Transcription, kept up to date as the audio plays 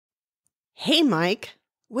Hey, Mike,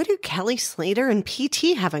 what do Kelly Slater and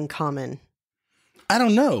PT have in common? I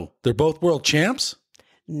don't know. They're both world champs?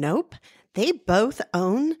 Nope. They both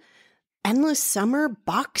own Endless Summer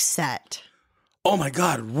box set. Oh my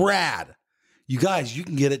God, rad. You guys, you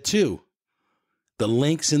can get it too. The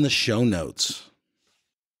link's in the show notes.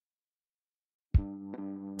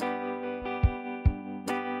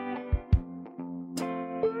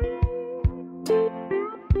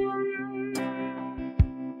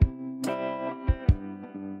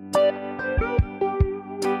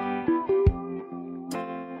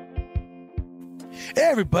 Hey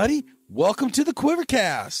everybody, welcome to the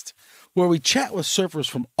QuiverCast, where we chat with surfers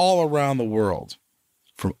from all around the world,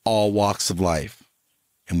 from all walks of life,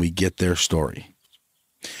 and we get their story.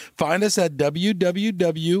 Find us at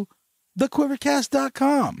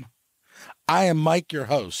www.thequivercast.com. I am Mike, your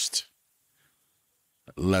host.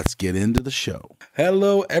 Let's get into the show.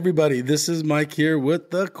 Hello everybody, this is Mike here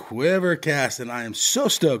with the QuiverCast, and I am so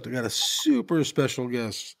stoked. I got a super special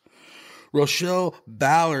guest. Rochelle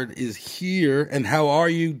Ballard is here, and how are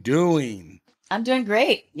you doing? I'm doing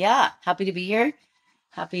great. Yeah, happy to be here.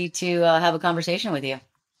 Happy to have a conversation with you.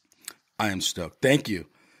 I am stoked. Thank you.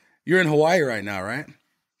 You're in Hawaii right now, right?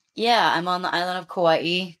 Yeah, I'm on the island of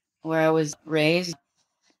Kauai, where I was raised.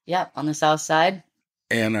 Yeah, on the south side.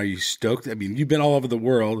 And are you stoked? I mean, you've been all over the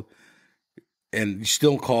world, and you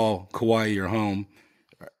still call Kauai your home.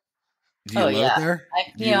 Do you love it there?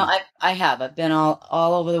 I have. I've been all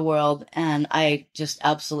over the world, and I just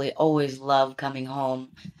absolutely always love coming home.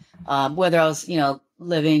 Whether I was,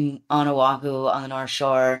 living on Oahu on the North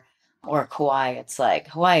Shore or Kauai, it's like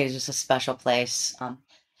Hawaii is just a special place,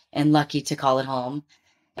 and lucky to call it home.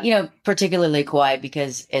 Particularly Kauai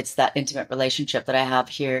because it's that intimate relationship that I have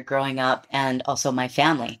here growing up, and also my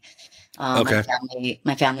family. Okay.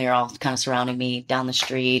 My family are all kind of surrounding me down the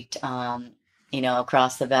street.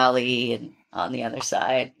 Across the valley and on the other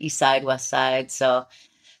side, east side, west side. So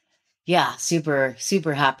yeah, super,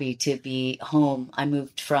 super happy to be home. I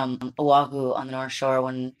moved from Oahu on the North Shore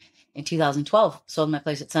in 2012, sold my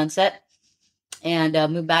place at Sunset, and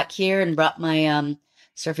moved back here and brought my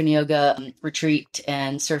surf and yoga retreat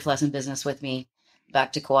and surf lesson business with me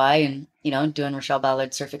back to Kauai, and, doing Rochelle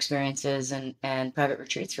Ballard surf experiences and private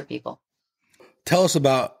retreats for people. Tell us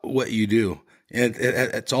about what you do. And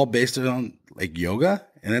it's all based on like yoga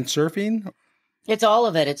and then surfing? It's all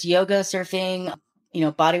of it. It's yoga, surfing,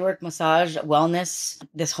 bodywork, massage, wellness,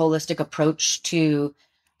 this holistic approach to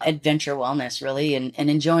adventure wellness, really, and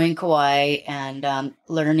enjoying Kauai and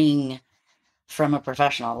learning from a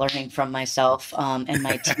professional, learning from myself and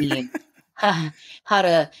my team. how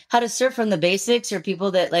to surf from the basics, or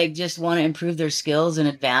people that just want to improve their skills and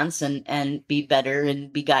advance and be better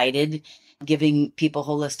and be guided, giving people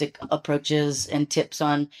holistic approaches and tips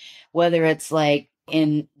on whether it's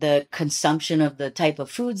in the consumption of the type of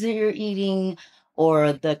foods that you're eating,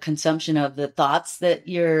 or the consumption of the thoughts that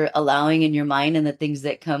you're allowing in your mind and the things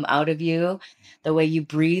that come out of you, the way you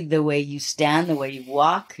breathe, the way you stand, the way you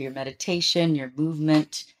walk, your meditation, your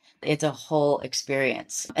movement. It's a whole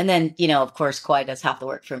experience. And then, of course, Kauai does half the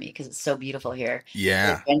work for me because it's so beautiful here.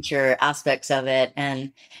 Yeah. The adventure aspects of it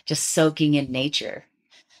and just soaking in nature.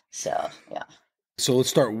 So, yeah. So let's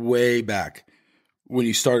start way back when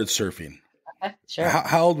you started surfing. Okay, sure.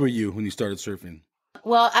 How old were you when you started surfing?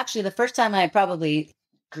 Well, actually, the first time I probably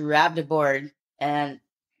grabbed a board and,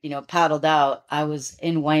 paddled out, I was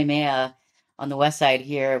in Waimea on the west side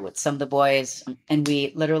here with some of the boys. And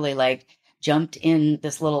we literally jumped in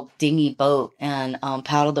this little dinghy boat and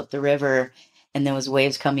paddled up the river. And there was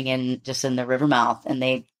waves coming in just in the river mouth. And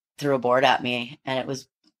they threw a board at me. And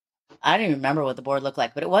I don't even remember what the board looked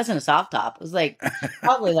like, but it wasn't a soft top. It was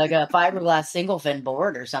probably a fiberglass single fin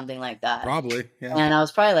board or something like that. Probably, yeah. And I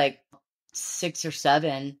was probably 6 or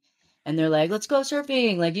 7, and they're like, "Let's go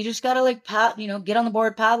surfing. You just gotta get on the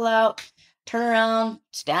board, paddle out, turn around,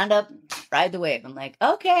 stand up, ride the wave." I'm like,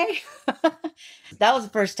 okay. That was the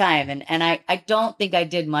first time, and I don't think I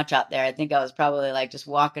did much out there. I think I was probably just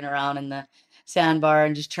walking around in the sandbar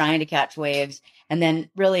and just trying to catch waves, and then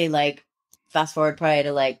really fast forward probably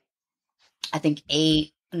to I think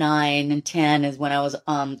 8, 9, and 10 is when I was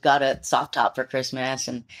got a soft top for Christmas,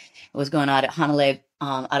 and it was going out at Honolulu,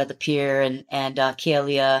 out at the pier and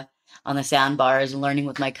Kealia on the sandbars, and learning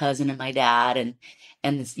with my cousin and my dad and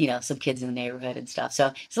some kids in the neighborhood and stuff.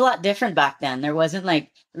 So it's a lot different back then. There wasn't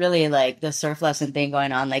really the surf lesson thing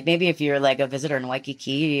going on. Maybe if you're a visitor in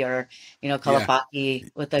Waikiki or Kalapaki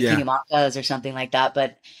with the Kingimakas or something like that,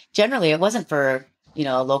 but generally it wasn't for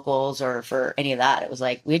locals or for any of that. It was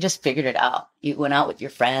we just figured it out. You went out with your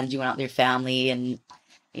friends, you went out with your family, and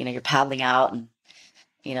you're paddling out, and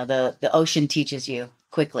the ocean teaches you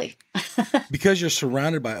quickly. Because you're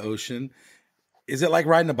surrounded by ocean. Is it like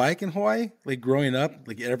riding a bike in Hawaii? Like growing up,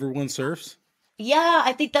 like everyone surfs? Yeah,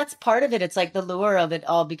 I think that's part of it. It's like the lure of it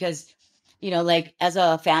all because, like as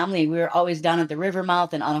a family, we were always down at the river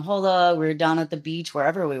mouth in Anahola. We were down at the beach,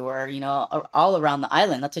 wherever we were, all around the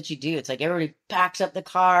island. That's what you do. It's like everybody packs up the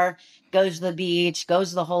car, goes to the beach,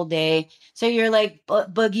 goes the whole day. So you're like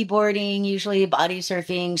boogie boarding, usually body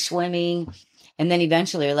surfing, swimming. And then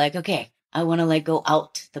eventually you're like, okay, I want to like go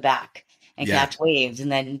out the back and Yeah. catch waves.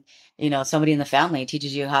 And then, somebody in the family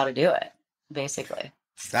teaches you how to do it, basically.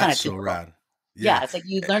 It's kinda That's so typical. rad. Yeah, it's like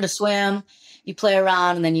you learn to swim, you play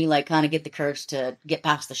around, and then you like kind of get the courage to get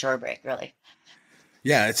past the shore break, really.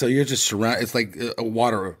 Yeah. So you're just surrounded. It's like a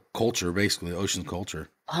water culture, basically, ocean culture.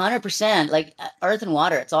 100%. Like earth and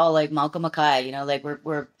water, it's all like Malcolm Mackay, like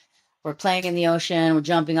we're playing in the ocean, we're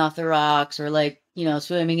jumping off the rocks, or like,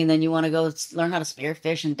 swimming, and then you want to go learn how to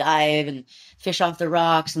spearfish and dive and fish off the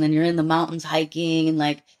rocks, and then you're in the mountains hiking and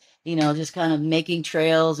like, just kind of making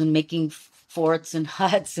trails and making forts and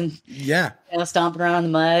huts and Yeah. stomping around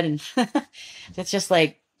in the mud. And it's just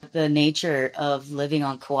like the nature of living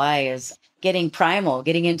on Kauai is getting primal,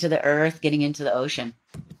 getting into the earth, getting into the ocean.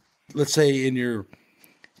 Let's say in your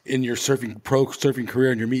pro surfing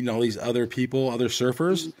career and you're meeting all these other people, other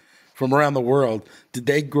surfers from around the world, did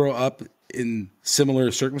they grow up in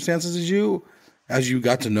similar circumstances as you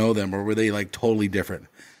got to know them, or were they like totally different?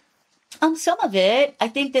 Some of it, I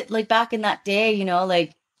think that like back in that day,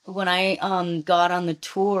 like when I got on the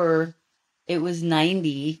tour, it was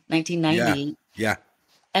 1990. Yeah.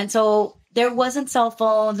 And so there wasn't cell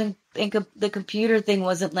phones, and the computer thing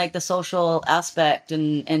wasn't like the social aspect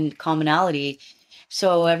and commonality.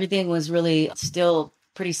 So everything was really still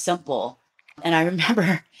pretty simple. And I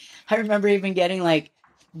remember even getting like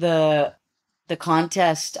the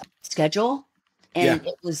contest schedule, and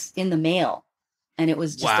it was in the mail, and it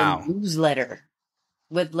was just a newsletter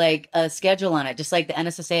with like a schedule on it, just like the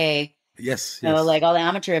NSSA. Yes. Like all the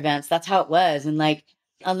amateur events. That's how it was. And like,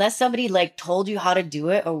 unless somebody like told you how to do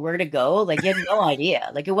it or where to go, like you had no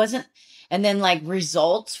idea. Like it wasn't. And then like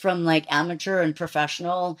results from like amateur and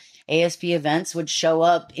professional ASP events would show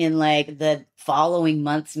up in like the following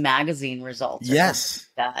month's magazine results. Yes.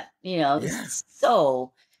 Like that,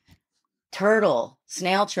 so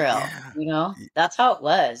snail trail, that's how it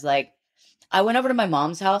was. Like I went over to my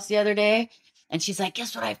mom's house the other day, and she's like,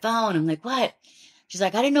 guess what I found? I'm like, what? She's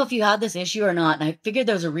like, I didn't know if you had this issue or not. And I figured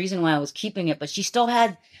there was a reason why I was keeping it, but she still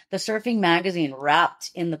had the surfing magazine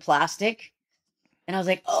wrapped in the plastic. And I was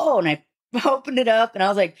like, oh, and I opened it up, and I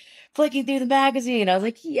was like flicking through the magazine. I was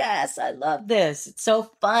like, yes, I love this. It's so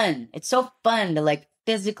fun. It's so fun to like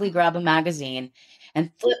physically grab a magazine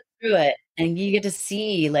and flip through it. And you get to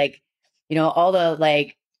see like, all the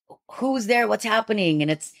like, who's there, what's happening. And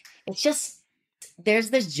it's just, there's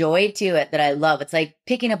this joy to it that I love. It's like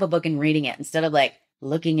picking up a book and reading it instead of like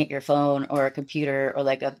looking at your phone or a computer or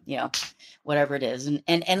like a, whatever it is. And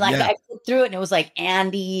like I flipped through it, and it was like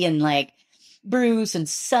Andy and like Bruce and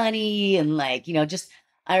Sunny and like,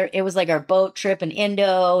 it was like our boat trip in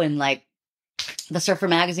Indo and like the Surfer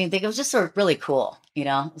magazine thing. It was just sort of really cool. It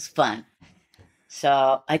was fun.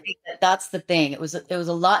 So I think that's the thing. It was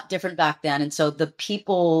a lot different back then. And so the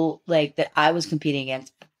people like that I was competing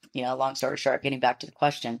against, long story short, getting back to the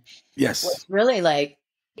question. Yes. Was really like,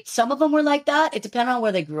 some of them were like that. It depended on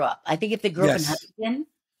where they grew up. I think if they grew up in Huntington,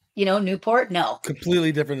 Newport, no.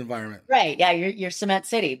 Completely different environment. Right. Yeah. You're Cement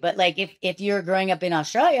City. But like if you're growing up in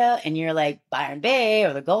Australia and you're like Byron Bay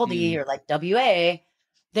or the Goldie or like WA,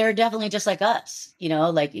 they're definitely just like us,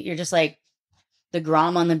 like you're just like the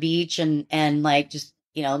Grom on the beach and like just,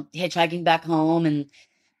 hitchhiking back home and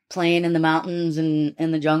playing in the mountains and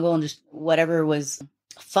in the jungle, and just whatever was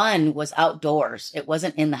fun was outdoors. It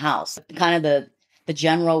wasn't in the house. Kind of the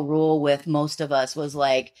general rule with most of us was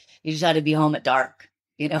like, you just had to be home at dark,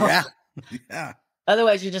 Yeah.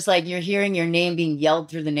 Otherwise you're just like, you're hearing your name being yelled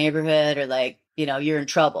through the neighborhood, or like, you're in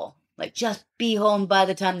trouble. Like, just be home by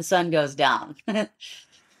the time the sun goes down.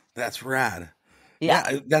 That's rad.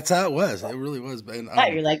 Yeah. That's how it was. It really was.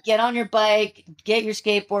 You're like, get on your bike, get your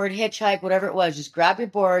skateboard, hitchhike, whatever it was. Just grab your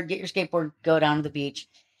board, get your skateboard, go down to the beach.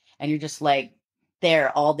 And you're just like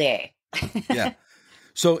there all day. Yeah.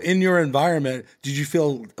 So in your environment, did you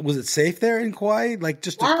feel, was it safe there in Kauai? Like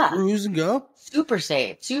just to cruise and go? Super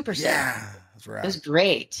safe. Super safe. Yeah. That's rad. It was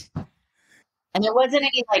great. And there wasn't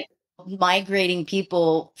any like migrating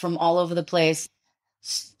people from all over the place,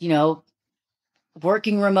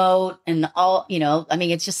 working remote and all, I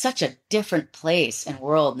mean, it's just such a different place and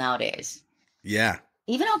world nowadays. Yeah.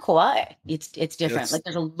 Even on Kauai, it's different. Like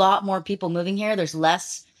there's a lot more people moving here. There's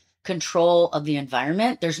less control of the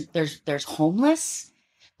environment. There's homeless.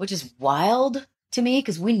 which is wild to me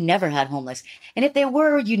because we never had homeless. And if they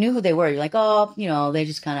were, you knew who they were. You're like, oh, they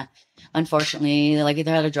just kind of, unfortunately, they like either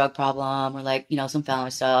had a drug problem or like, some family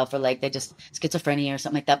stuff or like they just schizophrenia or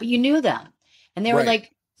something like that. But you knew them. And they were Right.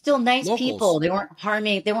 like still nice Locals. people. They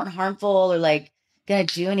weren't harmful or like gonna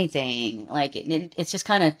do anything. Like it's just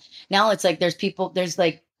kind of, now it's like there's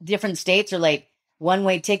like different states are like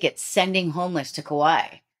one-way tickets sending homeless to Kauai.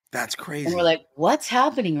 That's crazy. And we're like, what's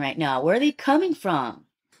happening right now? Where are they coming from?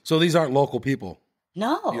 So these aren't local people.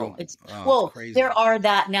 No, it's crazy. There are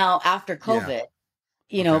that now after COVID,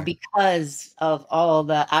 because of all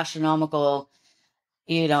the astronomical,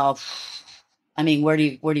 I mean, where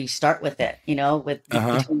do you start with it? With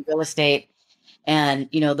between real estate and,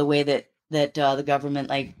 the way that the government,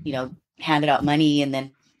 like, handed out money and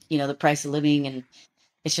then, the price of living, and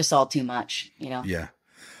it's just all too much, Yeah.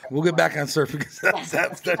 We'll get back on surfing because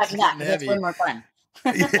that's way more fun.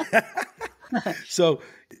 So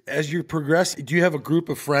as you progress, do you have a group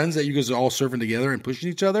of friends that you guys are all surfing together and pushing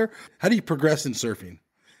each other? How do you progress in surfing?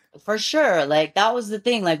 For sure. Like that was the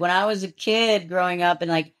thing. Like when I was a kid growing up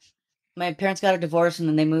and like my parents got a divorce and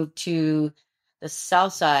then they moved to the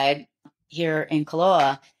South Side here in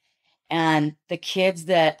Kaloa. And the kids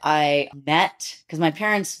that I met, because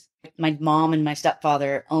my mom and my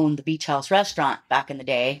stepfather owned the Beach House restaurant back in the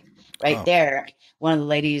day, there. One of the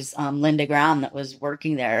ladies, Linda Graham, that was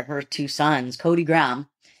working there, her two sons, Cody Graham,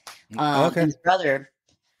 and his brother,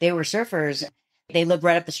 they were surfers. They lived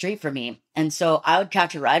right up the street from me. And so I would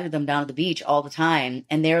catch a ride with them down at the beach all the time.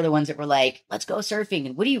 And they were the ones that were like, let's go surfing.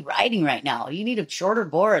 And what are you riding right now? You need a shorter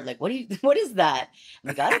board. Like, what is that?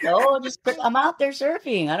 And I gotta go. I'm out there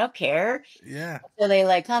surfing. I don't care. Yeah. So they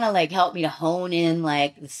like kind of like helped me to hone in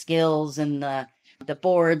like the skills and the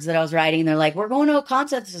boards that I was riding. They're like, we're going to a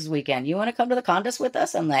contest this weekend. You want to come to the contest with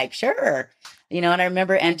us? I'm like, sure. And I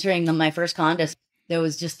remember entering my first contest. There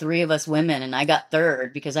was just 3 of us women and I got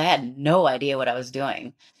third because I had no idea what I was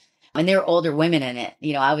doing. And they were older women in it.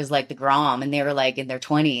 I was like the Grom and they were like in their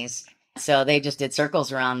 20s. So they just did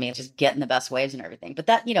circles around me, just getting the best waves and everything. But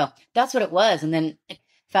that, that's what it was. And then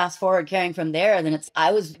fast forward carrying from there, then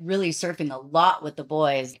I was really surfing a lot with the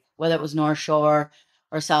boys, whether it was North Shore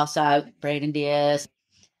or South Side, Braden Diaz,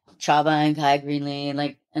 Chaba and Kai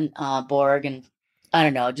Greenlee, and Borg, and I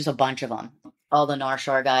don't know, just a bunch of them. All the North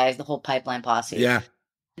Shore guys, the whole pipeline posse. Yeah.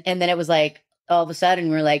 And then it was like, all of a sudden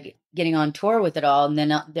we're like getting on tour with it all. And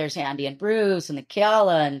then there's Andy and Bruce and the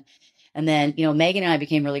Kiala. And then, Megan and I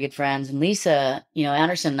became really good friends. And Lisa,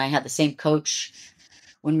 Anderson and I had the same coach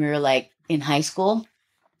when we were like in high school.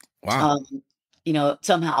 Wow.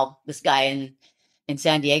 Somehow this guy in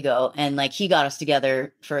San Diego, and like he got us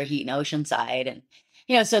together for a heat in Oceanside.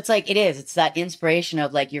 And, so it's like, it's that inspiration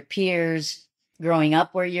of like your peers growing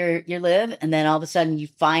up where you live. And then all of a sudden you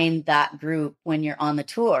find that group when you're on the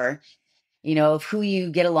tour, of who you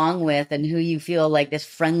get along with and who you feel like this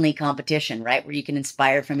friendly competition, right? Where you can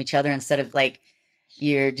inspire from each other instead of like,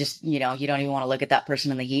 you're just, you don't even want to look at that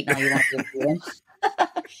person in the heat. And all you want to do is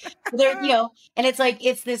there, and it's like,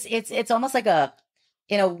 it's almost like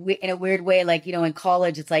in a weird way, like, in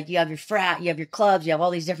college, it's like you have your frat, you have your clubs, you have all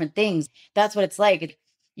these different things. That's what it's like.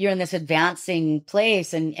 You're in this advancing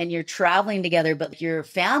place and you're traveling together, but you're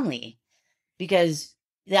family because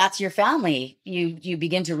that's your family. You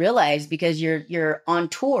begin to realize because you're on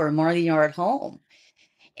tour more than you're at home.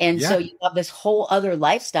 And so you have this whole other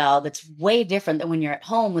lifestyle that's way different than when you're at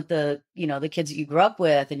home with the kids that you grew up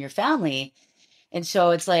with and your family. And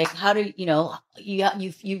so it's like, how do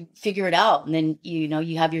you figure it out? And then,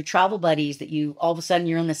 you have your travel buddies that you all of a sudden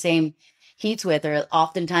you're in the same heats with, or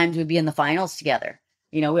oftentimes we'd be in the finals together.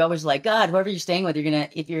 We always like, God, whoever you're staying with,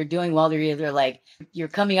 if you're doing well, they're either like, you're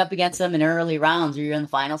coming up against them in early rounds or you're in the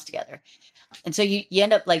finals together. And so you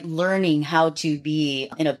end up like learning how to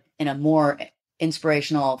be in a more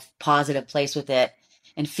inspirational, positive place with it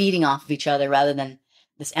and feeding off of each other rather than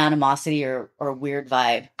this animosity or weird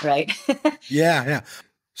vibe. Right. Yeah.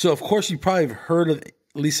 So of course you probably have heard of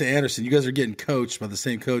Lisa Anderson. You guys are getting coached by the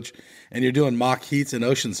same coach and you're doing mock heats in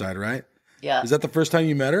Oceanside, right? Yeah. Is that the first time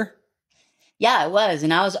you met her? Yeah, it was.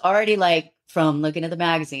 And I was already like, from looking at the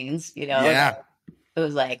magazines, Yeah. It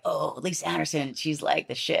was like, oh, Lisa Anderson, she's like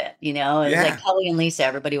the shit, It was like Kelly and Lisa,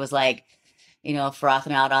 everybody was like,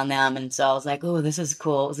 frothing out on them. And so I was like, oh, this is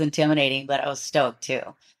cool. It was intimidating, but I was stoked too.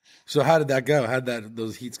 So how did that go? How did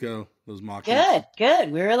those heats go? Those mock heats?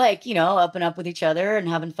 Good. We were like, up and up with each other and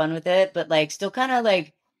having fun with it, but like still kind of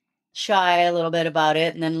like shy a little bit about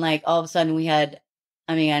it. And then like all of a sudden we had,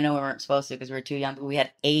 I know we weren't supposed to because we were too young, but we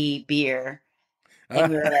had a beer. And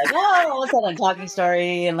we were like, oh, all of a sudden talking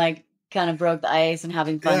story and like kind of broke the ice and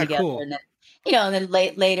having fun together. Cool. And then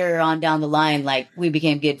later on down the line, like we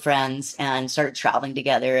became good friends and started traveling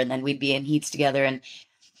together, and then we'd be in heats together. And,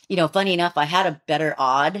 funny enough, I had a better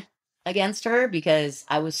odd against her because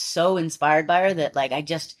I was so inspired by her that like,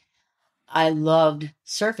 I loved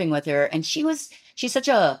surfing with her. And she's such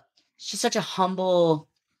a humble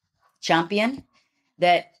champion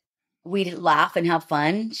that we'd laugh and have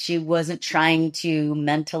fun. She wasn't trying to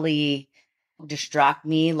mentally distract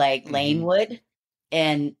me like Lane would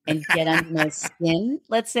and get under my skin,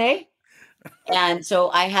 let's say. And so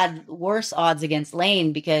I had worse odds against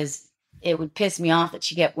Lane because it would piss me off that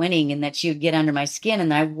she kept winning and that she would get under my skin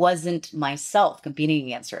and I wasn't myself competing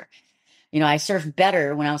against her. I surfed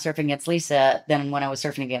better when I was surfing against Lisa than when I was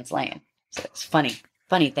surfing against Lane. So it's funny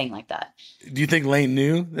thing like that. Do you think Lane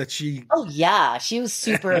knew that she? Oh yeah, she was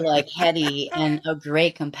super like heady and a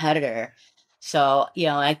great competitor. So,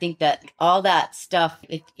 I think that all that stuff,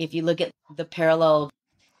 if you look at the parallel,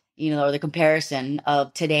 or the comparison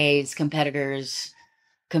of today's competitors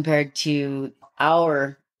compared to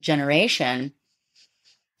our generation,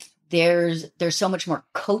 there's so much more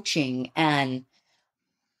coaching and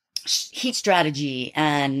heat strategy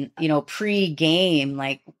and, pre-game,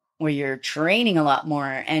 like where you're training a lot more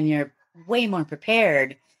and you're way more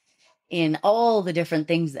prepared in all the different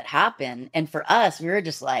things that happen. And for us, we were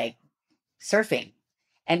just like surfing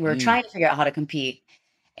and we're trying to figure out how to compete.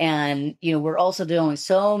 And, we're also dealing with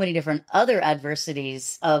so many different other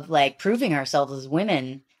adversities of like proving ourselves as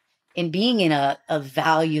women in being in a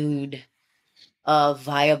valued,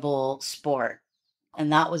 viable sport.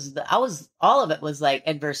 And that was all of it was like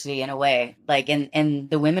adversity in a way. Like, and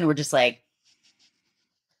the women were just like,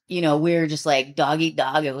 we were just like dog eat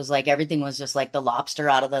dog. It was like, everything was just like the lobster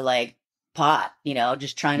out of the like pot,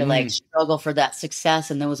 just trying to like struggle for that success.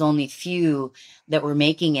 And there was only few that were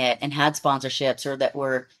making it and had sponsorships or that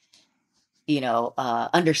were,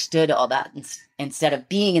 understood all that instead of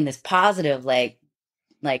being in this positive, like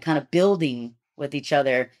kind of building with each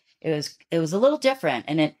other. It was a little different.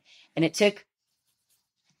 And it took,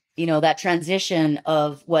 that transition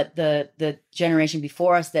of what the generation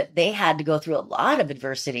before us, that they had to go through a lot of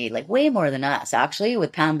adversity, like way more than us, actually,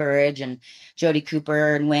 with Pam Burridge and Jodie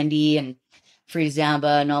Cooper and Wendy and Frida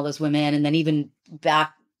Zamba and all those women. And then even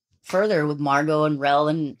back further with Margot and Rel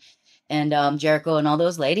and Jericho and all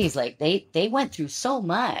those ladies, like they went through so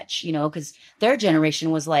much, because their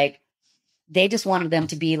generation was like, they just wanted them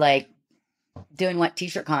to be like doing what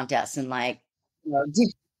t-shirt contests and like,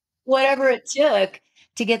 whatever it took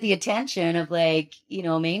to get the attention of like,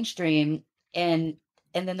 mainstream. And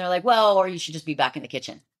then they're like, well, or you should just be back in the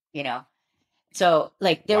kitchen, So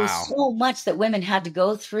like there was so much that women had to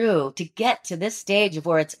go through to get to this stage of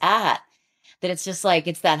where it's at, that it's just like,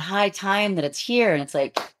 it's that high time that it's here. And it's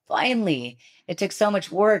like, finally, it took so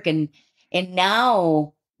much work. And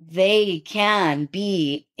now they can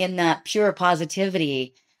be in that pure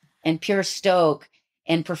positivity and pure stoke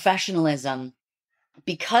and professionalism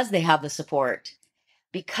because they have the support,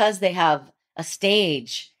 because they have a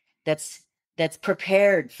stage that's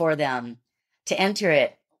prepared for them to enter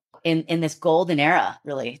it in this golden era.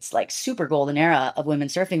 Really, it's like super golden era of women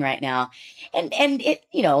surfing right now. And it,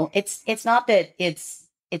 it's not that it's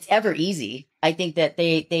ever easy. I think that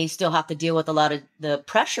they still have to deal with a lot of the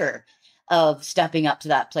pressure of stepping up to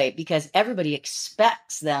that plate because everybody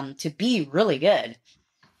expects them to be really good.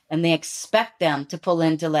 And they expect them to pull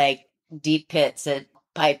into like deep pits at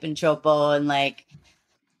Pipe and Chopo and like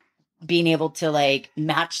being able to like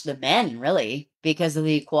match the men, really, because of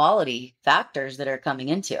the equality factors that are coming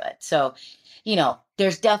into it. So,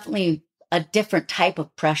 there's definitely a different type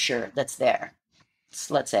of pressure that's there,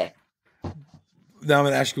 let's say. Now I'm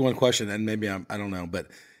going to ask you one question, and maybe I don't know, but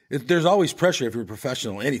there's always pressure if you're a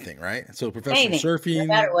professional, anything, right? So professional surfing, no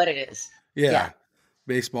matter what it is. Yeah.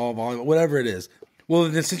 Baseball, volleyball, whatever it is. Well,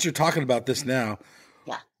 then since you're talking about this now,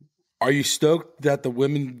 are you stoked that the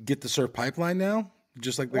women get to surf pipeline now?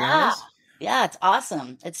 Just like the guys? Yeah, it's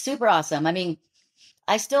awesome. It's super awesome. I mean,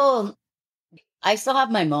 I still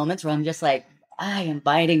have my moments where I'm just like, I am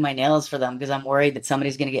biting my nails for them because I'm worried that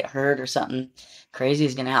somebody's going to get hurt or something crazy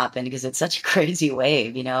is going to happen because it's such a crazy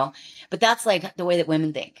wave, But that's like the way that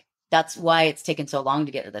women think. That's why it's taken so long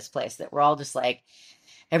to get to this place, that we're all just like,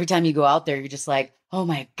 every time you go out there, you're just like, oh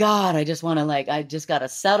my God, I just got to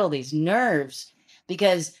settle these nerves,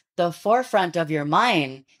 because the forefront of your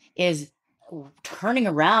mind is turning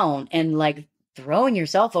around and like throwing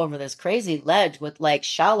yourself over this crazy ledge with like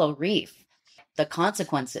shallow reef. The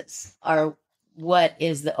consequences are what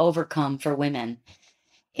is the overcome for women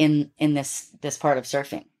in this part of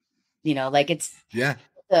surfing. Like it's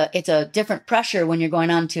it's a different pressure when you're going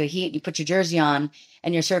on to a heat. You put your jersey on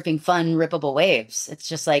and you're surfing fun, rippable waves. It's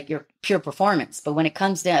just like your pure performance. But when it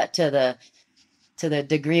comes to the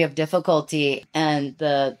degree of difficulty and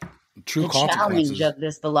the True challenge consequences. of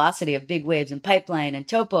this velocity of big waves and pipeline and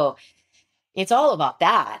topo, it's all about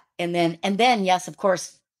that. And then yes, of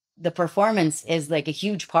course, the performance is like a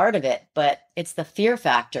huge part of it, but it's the fear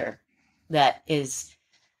factor that is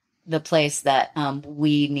the place that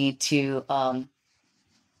we need to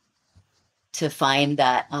find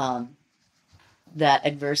that that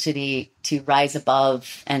adversity to rise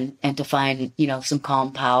above and to find, you know, some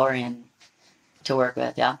calm power and to work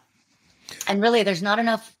with. Yeah. And really, there's not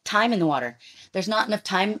enough time in the water. There's not enough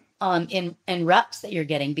time in reps that you're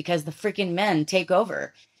getting because the freaking men take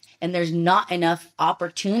over, and there's not enough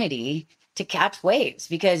opportunity to catch waves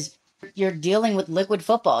because you're dealing with liquid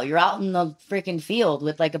football. You're out in the freaking field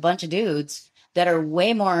with like a bunch of dudes that are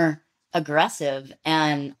way more aggressive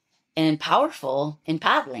and powerful in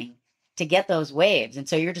paddling to get those waves. And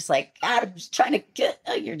so you're just like, God, I'm just trying to get,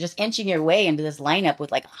 you're just inching your way into this lineup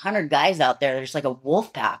with like 100 guys out there. There's like a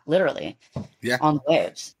wolf pack, literally, on the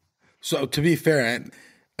waves. So to be fair,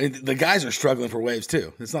 the guys are struggling for waves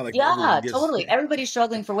too. It's not like totally. Everybody's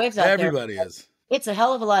struggling for waves out there. Everybody is. It's a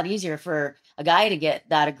hell of a lot easier for a guy to get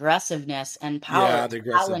that aggressiveness and power out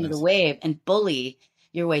into the wave and bully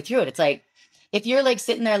your way through it. It's like, if you're like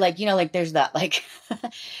sitting there, like, you know, like there's that, like,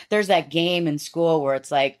 there's that game in school where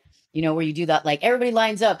it's like, you know, where you do that, like everybody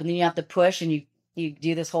lines up and then you have to push and you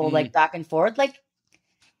do this whole like back and forth. Like,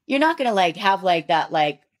 you're not going to like have like that,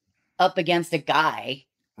 like up against a guy,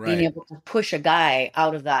 being able to push a guy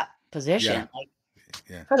out of that position.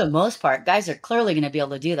 For the most part, guys are clearly going to be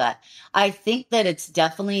able to do that. I think that it's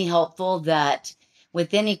definitely helpful that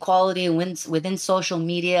within equality and within social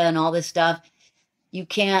media and all this stuff, you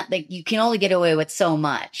can't, like, you can only get away with so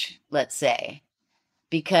much, let's say,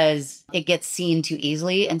 because it gets seen too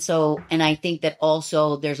easily. And I think that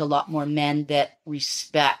also there's a lot more men that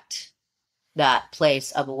respect that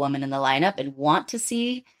place of a woman in the lineup and want to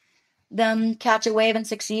see them catch a wave and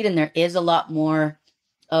succeed. And there is a lot more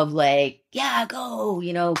of like, yeah, go,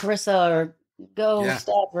 you know, Carissa, or go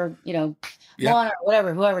Steph, or, you know, Juan, or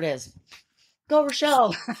whatever, whoever it is. Go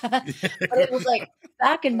Rochelle. But it was like,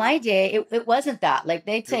 back in my day, it wasn't that. Like,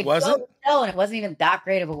 they'd say, go Rochelle, and it wasn't even that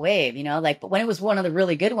great of a wave, you know? Like, but when it was one of the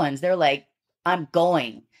really good ones, they're like, I'm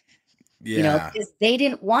going. Yeah. You know, because they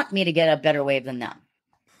didn't want me to get a better wave than them.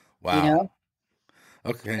 Wow. You know?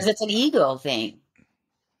 Okay. Because it's an ego thing.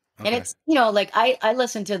 Okay. And it's, you know, like I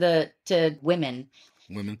listen to women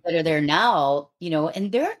that are there now, you know,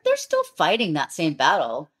 and they're still fighting that same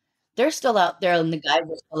battle. They're still out there, and the guys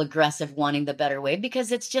are still aggressive, wanting the better wave,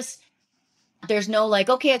 because it's just, there's no like,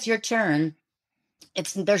 okay, it's your turn.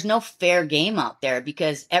 There's no fair game out there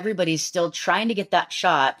because everybody's still trying to get that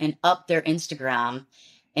shot and up their Instagram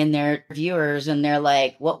and their viewers, and they're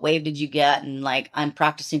like, what wave did you get? And like, I'm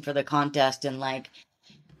practicing for the contest, and like,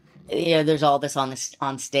 yeah, there's all this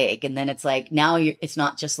on stake. And then it's like, now it's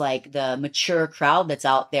not just like the mature crowd that's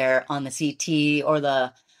out there on the CT or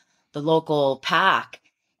the local pack.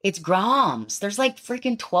 It's Groms. There's like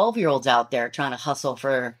freaking 12-year-olds out there trying to hustle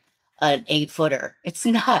for an 8-footer. It's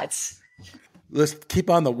nuts. Let's keep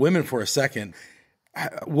on the women for a second.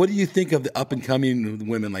 What do you think of the up and coming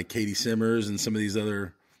women like Katie Simmers and some of these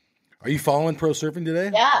other? Are you following pro surfing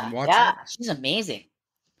today? Yeah, she's amazing.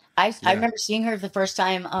 I remember seeing her the first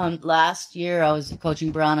time last year. I was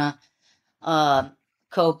coaching Brana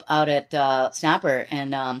Cope out at Snapper,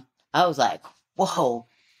 and I was like, whoa,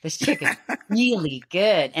 this chick is really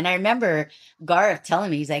good. And I remember Garth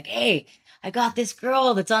telling me, he's like, hey, I got this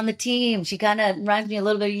girl that's on the team. She kind of reminds me a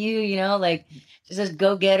little bit of you know, like, she's a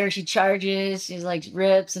go-getter. She charges. She's like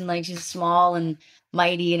rips, and like, she's small and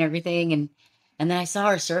mighty and everything. And then I saw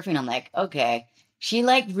her surfing. I'm like, okay. She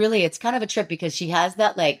like really, it's kind of a trip because she has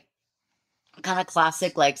that like kind of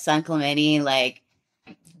classic like San Clemente, like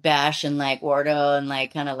Bash and like Ordo and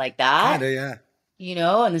like kind of like that. Kinda, yeah. You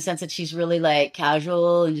know, in the sense that she's really like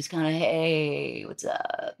casual and just kind of, hey, what's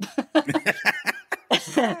up?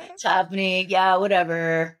 It's happening. Yeah,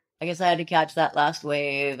 whatever. I guess I had to catch that last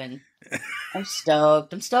wave, and I'm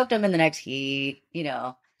stoked. I'm in the next heat. You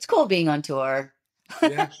know, it's cool being on tour.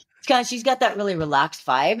 Yeah. She's got that really relaxed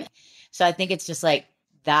vibe. So I think it's just like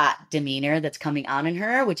that demeanor that's coming on in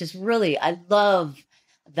her, which is really, I love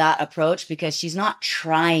that approach because she's not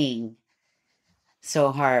trying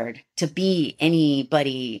so hard to be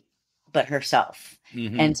anybody but herself,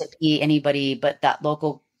 and to be anybody but that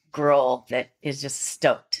local girl that is just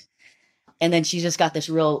stoked. And then she's just got this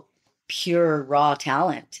real pure raw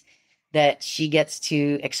talent that she gets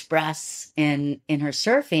to express in her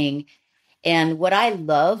surfing. And what I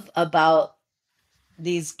love about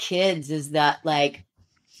these kids is that, like,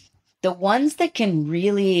 the ones that can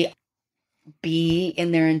really be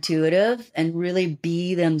in their intuitive and really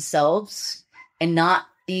be themselves and not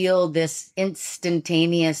feel this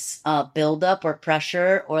instantaneous buildup or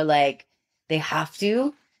pressure or like they have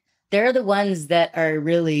to, they're the ones that are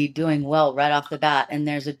really doing well right off the bat. And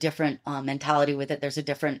there's a different mentality with it. There's a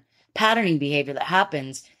different patterning behavior that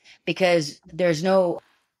happens because there's not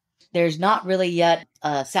really yet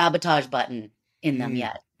a sabotage button in them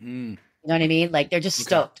yet. You know what I mean? Like they're just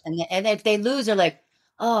stoked. And if they lose, they're like,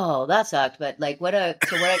 oh, that sucked. But like what I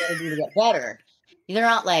gotta do to get better? They're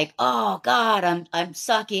not like, oh God, I'm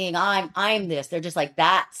sucking. I'm this. They're just like,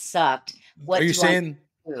 that sucked. What are you saying?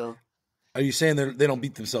 Do? Are you saying they don't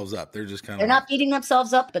beat themselves up? They're just kind of they're not beating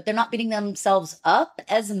themselves up, but they're not beating themselves up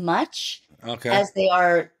as much as they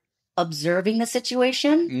are observing the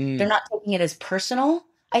situation. They're not taking it as personal,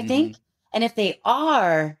 I think. And if they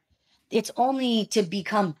are, it's only to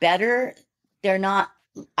become better. They're not,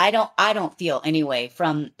 I don't feel anyway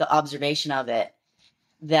from the observation of it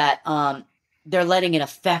that they're letting it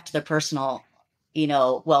affect their personal,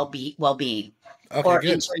 well-being or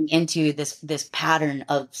good. entering into this pattern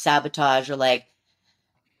of sabotage or like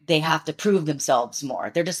they have to prove themselves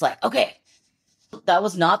more. They're just like, okay, that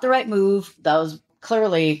was not the right move. That was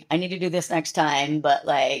clearly, I need to do this next time. But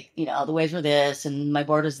like, the waves were this and my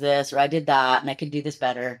board is this, or I did that and I could do this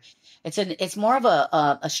better. It's more of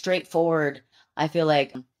a straightforward, I feel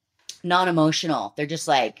like, non-emotional. They're just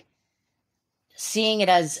like seeing it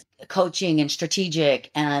as coaching and strategic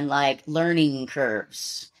and like learning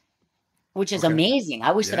curves, which is amazing.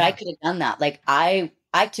 I wish that I could have done that. Like I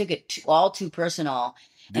took it all too personal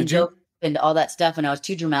and joked and all that stuff. And I was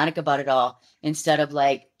too dramatic about it all instead of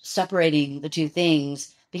like separating the two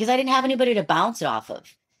things because I didn't have anybody to bounce it off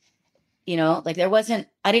of. Like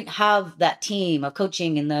I didn't have that team of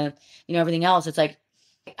coaching and the, everything else. It's like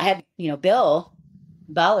I had, Bill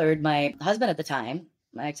Ballard, my husband at the time,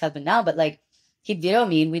 my ex-husband now, but like he'd video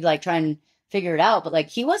me and we'd like try and figure it out. But like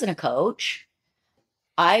he wasn't a coach.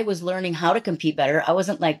 I was learning how to compete better. I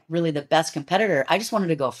wasn't like really the best competitor. I just wanted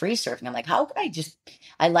to go free surfing. I'm like, how could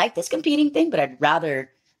I like this competing thing, but I'd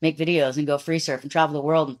rather make videos and go free surf and travel the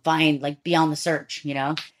world and find like beyond the search,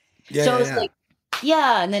 Yeah, so it's like,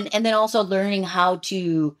 and then also learning how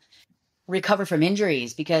to recover from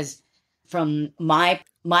injuries because from my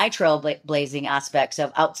trailblazing aspects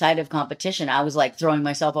of outside of competition, I was like throwing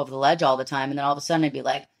myself over the ledge all the time. And then all of a sudden I'd be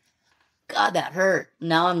like, God, that hurt.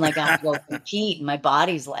 Now I'm like, I have to go compete and my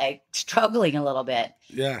body's like struggling a little bit.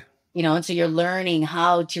 Yeah. And so you're learning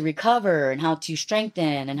how to recover and how to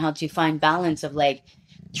strengthen and how to find balance of like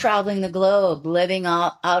traveling the globe, living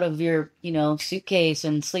out of your, suitcase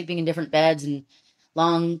and sleeping in different beds and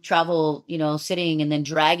long travel, sitting and then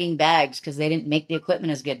dragging bags because they didn't make the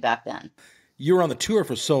equipment as good back then. You were on the tour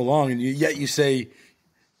for so long and yet you say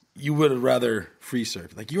you would have rather free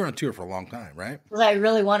surf. Like you were on tour for a long time, right? Well, I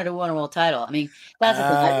really wanted to win a world title. I mean, that's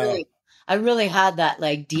the thing. I really had that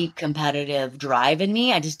like deep competitive drive in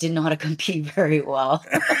me. I just didn't know how to compete very well.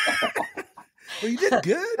 Well, you did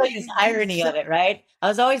good. This irony of it, right? I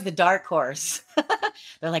was always the dark horse.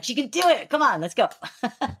 They're like, she can do it. Come on, let's go.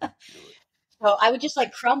 So I would just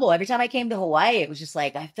like crumble. Every time I came to Hawaii, it was just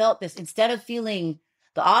like, I felt this, instead of feeling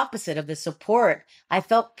the opposite of the support, I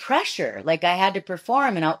felt pressure. Like I had to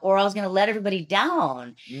perform or I was going to let everybody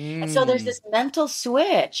down. And so there's this mental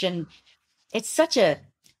switch and it's such a,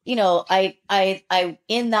 I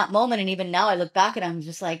in that moment. And even now I look back and I'm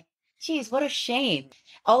just like, geez, what a shame.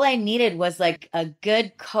 All I needed was like a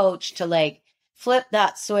good coach to like flip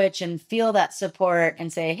that switch and feel that support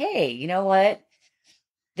and say, hey, you know what?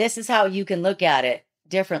 This is how you can look at it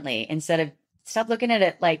differently instead of stop looking at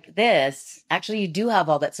it like this. Actually, you do have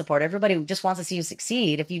all that support. Everybody just wants to see you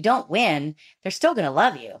succeed. If you don't win, they're still going to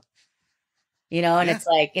love you. And it's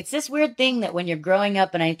like, it's this weird thing that when you're growing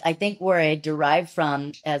up, and I think where I derived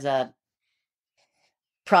from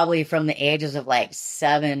probably from the ages of like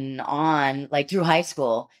 7 on, like through high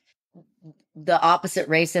school, the opposite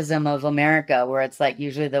racism of America, where it's like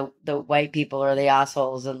usually the white people are the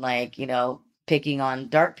assholes and like, picking on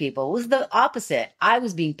dark people, was the opposite. I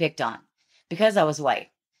was being picked on because I was white.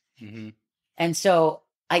 Mm-hmm. And so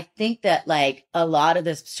I think that like a lot of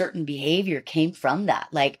this certain behavior came from that.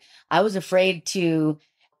 Like I was afraid to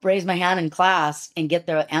raise my hand in class and get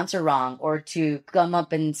the answer wrong, or to come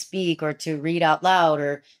up and speak, or to read out loud,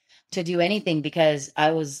 or to do anything because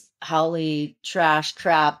I was howly trash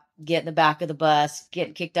crap, get in the back of the bus,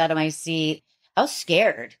 get kicked out of my seat. I was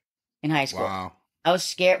scared in high school. Wow. I was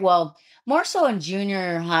scared. Well, more so in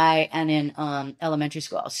junior high and in elementary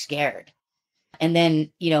school, I was scared. And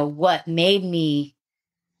then, what made me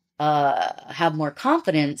have more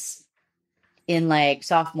confidence in like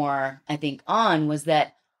sophomore, I think, on was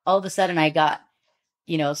that all of a sudden I got,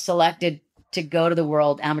 selected to go to the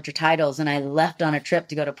world amateur titles, and I left on a trip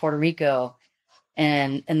to go to Puerto Rico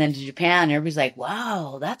and then to Japan. And everybody's like,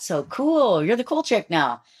 wow, that's so cool. You're the cool chick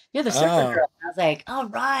now. You're the surfer Oh, girl. And I was like, all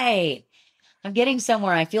right, I'm getting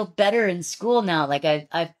somewhere. I feel better in school now. Like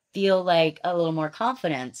I feel like a little more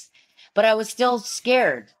confidence, but I was still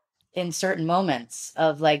scared in certain moments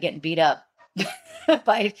of like getting beat up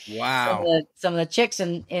by wow. some of the chicks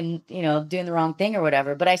and doing the wrong thing or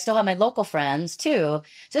whatever. But I still have my local friends too.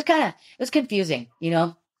 So it was confusing.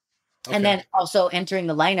 And Okay. then also entering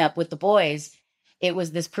the lineup with the boys, it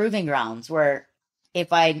was this proving grounds where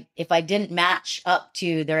if I didn't match up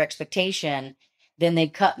to their expectation, then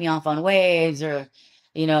they'd cut me off on waves or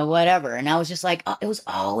whatever. And I was just like, it was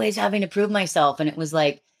always having to prove myself, and it was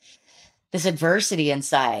like this adversity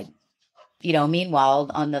inside. Meanwhile,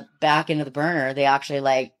 on the back end of the burner, they actually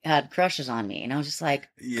like had crushes on me, and I was just like,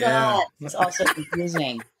 Yeah. God, it's also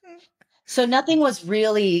confusing. So nothing was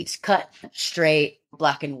really cut straight,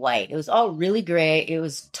 black and white. It was all really gray. It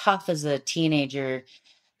was tough as a teenager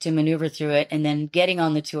to maneuver through it. And then getting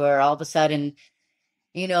on the tour, all of a sudden,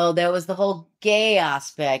 there was the whole gay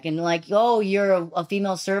aspect and like, oh, you're a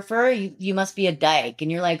female surfer. You must be a dyke. And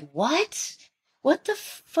you're like, what? What the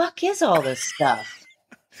fuck is all this stuff?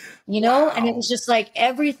 And it Wow. was just like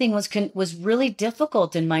everything was really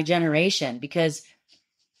difficult in my generation because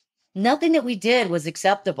nothing that we did was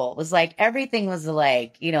acceptable. It was like everything was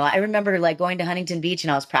like, I remember like going to Huntington Beach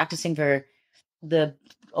and I was practicing for the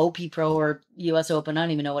OP Pro or US Open. I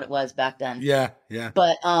don't even know what it was back then. Yeah. Yeah.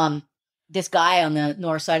 But this guy on the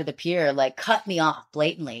north side of the pier like cut me off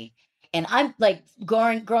blatantly. And I'm like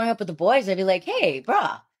growing up with the boys, I'd be like, hey,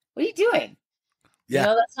 brah, what are you doing? Yeah.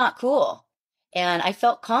 That's not cool. And I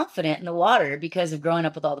felt confident in the water because of growing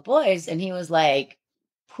up with all the boys. And he was like,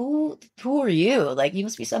 who are you? Like, you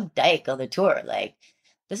must be some dyke on the tour. Like,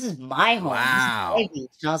 this is my home. This is my Wow.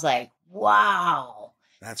 beach. And I was like, wow.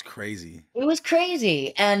 That's crazy. It was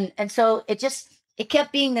crazy. And so it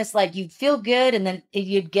kept being this like you'd feel good and then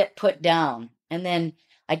you'd get put down. And then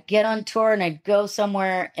I'd get on tour and I'd go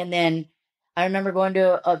somewhere. And then I remember going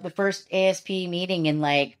to the first ASP meeting, and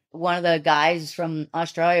like one of the guys from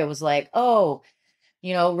Australia was like, oh,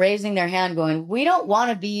 raising their hand going, we don't want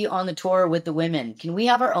to be on the tour with the women. Can we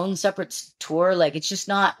have our own separate tour? Like, it's just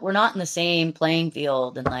we're not in the same playing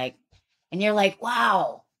field. And you're like,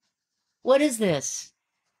 wow, what is this?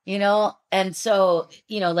 And so,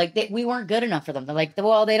 like we weren't good enough for them. They're like,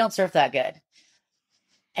 well, they don't surf that good.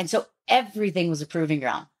 And so everything was a proving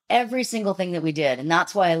ground, every single thing that we did. And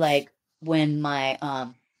that's why, like, when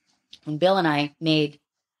when Bill and I made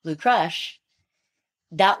Blue Crush,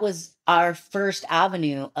 that was our first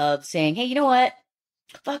avenue of saying, hey, you know what?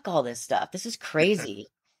 Fuck all this stuff. This is crazy.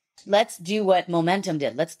 Let's do what Momentum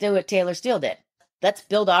did. Let's do what Taylor Steele did. Let's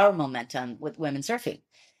build our momentum with women surfing.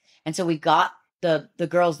 And so we got the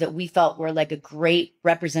girls that we felt were like a great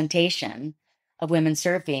representation of women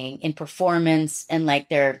surfing in performance and like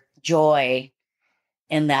their joy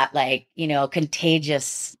and that like,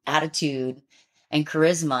 contagious attitude and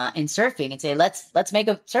charisma in surfing, and say, let's make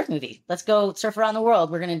a surf movie. Let's go surf around the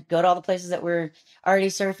world. We're going to go to all the places that we're already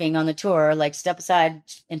surfing on the tour, like step aside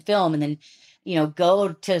and film, and then, go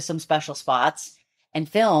to some special spots and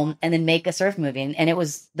film and then make a surf movie. And it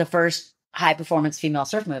was the first high performance female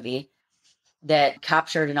surf movie that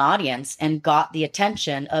captured an audience and got the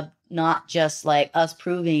attention of not just like us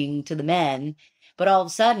proving to the men, but all of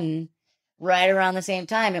a sudden, right around the same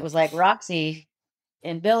time, it was like Roxy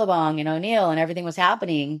and Billabong and O'Neill and everything was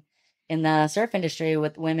happening in the surf industry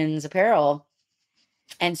with women's apparel.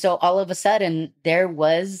 And so all of a sudden there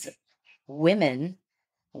was women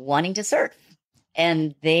wanting to surf,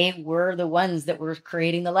 and they were the ones that were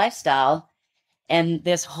creating the lifestyle and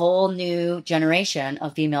this whole new generation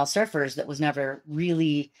of female surfers that was never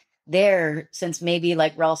really there since maybe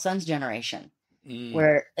like Raul Sun's generation.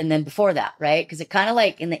 And then before that, right? Because it kind of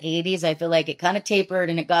like in the 80s, I feel like it kind of tapered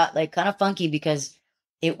and it got like kind of funky because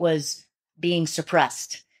it was being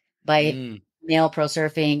suppressed by male pro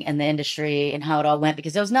surfing and the industry and how it all went,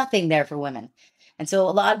 because there was nothing there for women. And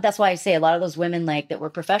so that's why I say a lot of those women like that were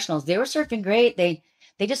professionals, they were surfing great. They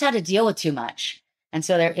just had to deal with too much. And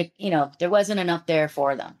so there wasn't enough there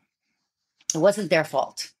for them. It wasn't their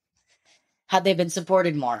fault. Had they been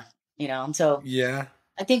supported more, and so Yeah.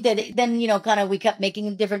 I think that then, kind of we kept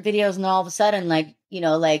making different videos, and all of a sudden, like,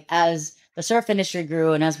 like as the surf industry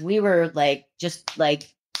grew and as we were like, just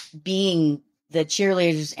like being the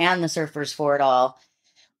cheerleaders and the surfers for it all,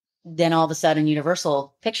 then all of a sudden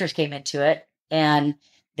Universal Pictures came into it and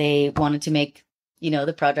they wanted to make,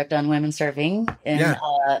 the project on women surfing, and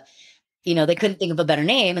they couldn't think of a better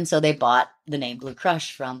name, and so they bought the name Blue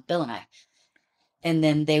Crush from Bill and I. And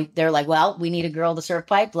then they're like, well, we need a girl to surf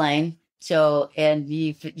pipeline. So, and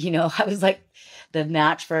I was like the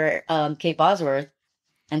match for Kate Bosworth.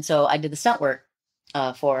 And so I did the stunt work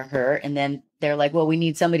for her. And then they're like, well, we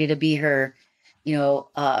need somebody to be her,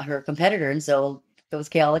 her competitor. And so it was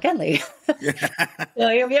Kayla Kenley. So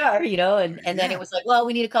here we are, and then it was like, well,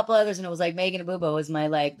 we need a couple others. And it was like Megan Abubo was my,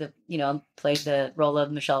 played the role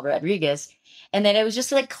of Michelle Rodriguez. And then it was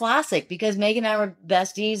just like classic because Megan and I were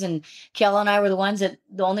besties, and Kayla and I were the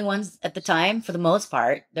only ones at the time, for the most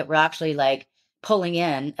part, that were actually like pulling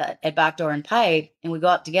in at backdoor and pipe. And we go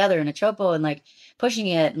up together in a chopo and like pushing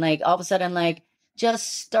it. And like all of a sudden, like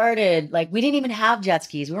just started, like we didn't even have jet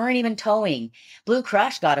skis. We weren't even towing. Blue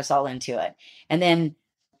Crush got us all into it. And then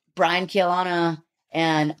Brian Kielana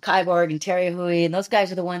and Kyborg and Terry Hui, and those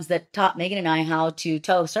guys are the ones that taught Megan and I how to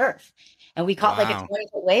tow surf. And we caught like a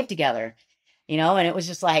 20-foot wave together. And it was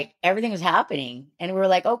just like everything was happening. And we were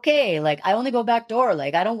like, okay, like I only go back door.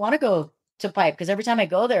 Like I don't want to go to pipe because every time I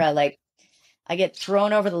go there, I get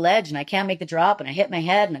thrown over the ledge and I can't make the drop and I hit my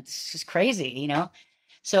head and it's just crazy,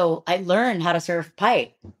 So I learned how to surf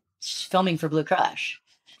pipe filming for Blue Crush.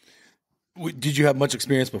 Did you have much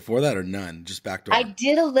experience before that or none? Just backdoor? I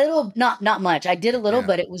did a little, not much. I did a little,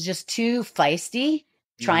 but it was just too feisty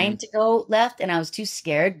trying to go left. And I was too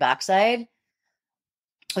scared backside.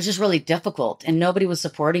 It was just really difficult, and nobody was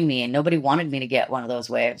supporting me, and nobody wanted me to get one of those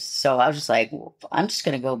waves. So I was just like, well, I'm just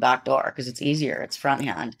going to go backdoor because it's easier. It's front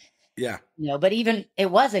hand. Yeah. But even it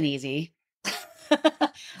wasn't easy.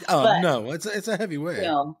 No, it's a heavy wave.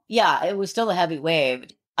 Yeah, it was still a heavy wave.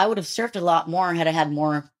 I would have surfed a lot more had I had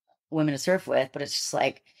more women to surf with, but it's just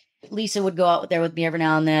like Lisa would go out there with me every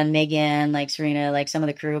now and then, Megan, like Serena, like some of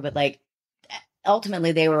the crew, but like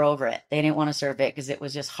ultimately they were over it. They didn't want to surf it because it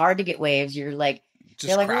was just hard to get waves. You're like,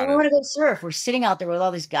 they're like, well, we want to go surf. We're sitting out there with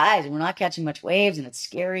all these guys and we're not catching much waves and it's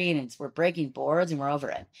scary and we're breaking boards and we're over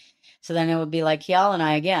it. So then it would be like Kiel and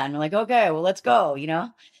I again. We're like, okay, well, let's go, And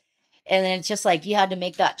then it's just like you had to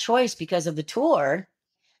make that choice because of the tour.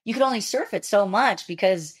 You could only surf it so much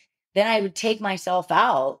because then I would take myself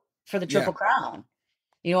out for the Triple Crown,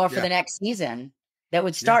 or for the next season that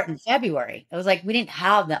would start in February. It was like we didn't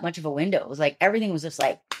have that much of a window. It was like everything was just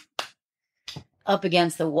like up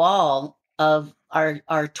against the wall of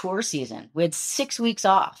our tour season. We had 6 weeks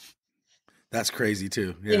off. That's crazy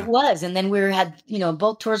too. Yeah. It was. And then we had,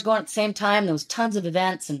 both tours going at the same time. There was tons of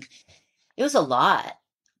events and it was a lot.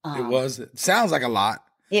 It sounds like a lot.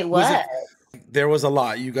 It was. There was a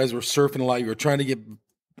lot. You guys were surfing a lot. You were trying to get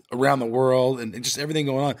around the world and just everything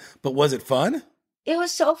going on. But was it fun? It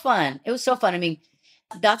was so fun. It was so fun. I mean,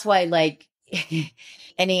 that's why like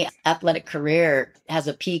any athletic career has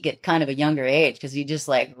a peak at kind of a younger age because you just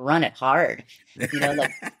like run it hard,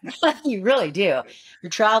 like you really do. You're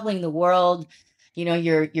traveling the world,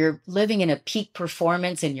 you're living in a peak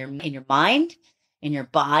performance in your mind, in your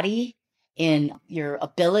body, in your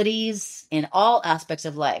abilities, in all aspects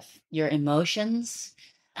of life, your emotions,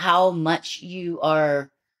 how much you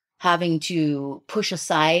are having to push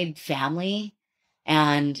aside family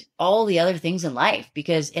and all the other things in life,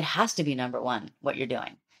 because it has to be number one, what you're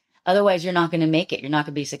doing. Otherwise, you're not going to make it. You're not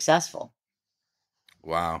going to be successful.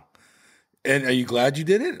 Wow. And are you glad you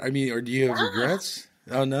did it? I mean, or do you have regrets?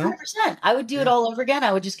 Oh, no? 100%. I would do it all over again.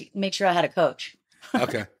 I would just make sure I had a coach.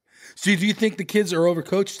 Okay. So do you think the kids are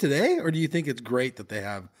overcoached today, or do you think it's great that they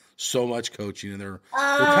have so much coaching and they're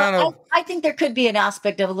kind of... I think there could be an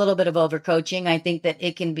aspect of a little bit of overcoaching. I think that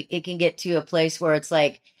it can get to a place where it's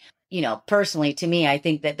like, personally, to me, I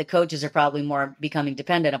think that the coaches are probably more becoming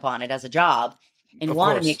dependent upon it as a job and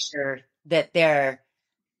want to make sure that they're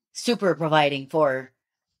super providing for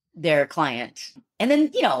their client. And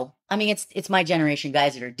then, I mean, it's my generation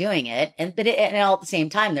guys that are doing it. And all at the same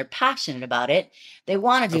time, they're passionate about it. They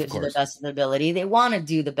want to do it to the best of their ability. They want to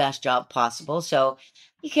do the best job possible. So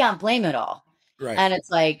you can't blame it all. Right. And it's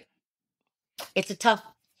like, it's a tough,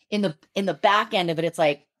 in the back end of it,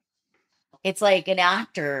 it's like an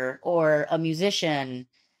actor or a musician.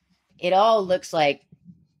 It all looks like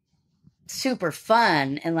super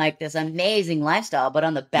fun and like this amazing lifestyle, but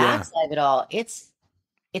on the backside of it all, it's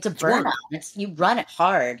a burnout. You run it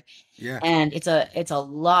hard. Yeah. And it's a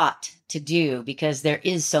lot to do because there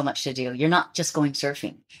is so much to do. You're not just going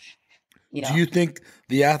surfing. Do you think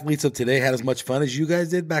the athletes of today had as much fun as you guys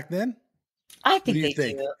did back then? I think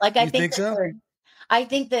they do. Like, I think so. I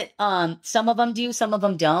think that some of them do, some of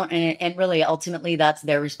them don't, and really, ultimately, that's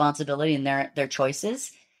their responsibility and their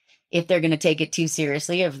choices. if they're going to take it too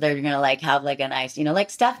seriously, or if they're going to like have like a nice, like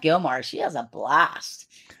Steph Gilmore, she has a blast.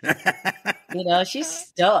 She's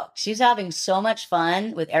stoked. She's having so much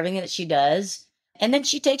fun with everything that she does. And then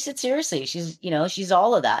she takes it seriously. She's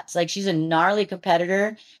all of that. It's like she's a gnarly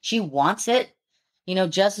competitor. She wants it,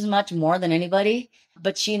 just as much more than anybody,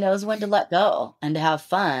 but she knows when to let go and to have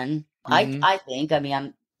fun. I think, I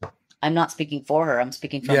mean, I'm not speaking for her. I'm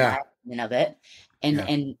speaking from my opinion of it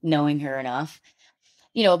and knowing her enough.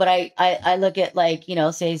 But I look at like,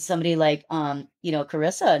 say somebody like,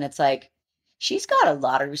 Carissa, and it's like, she's got a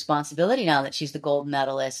lot of responsibility now that she's the gold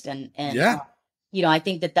medalist. And I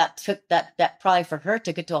think that took that probably for her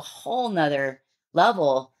took it to a whole nother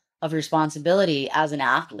level of responsibility as an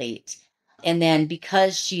athlete. And then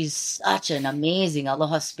because she's such an amazing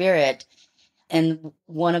aloha spirit, and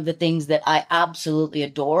one of the things that I absolutely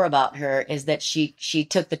adore about her is that she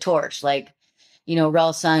took the torch. Like,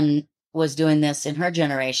 Rel Sun was doing this in her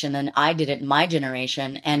generation, and I did it in my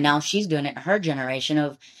generation, and now she's doing it in her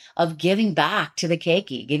generation of giving back to the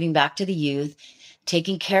keiki, giving back to the youth,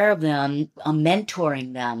 taking care of them,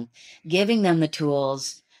 mentoring them, giving them the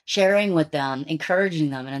tools, sharing with them, encouraging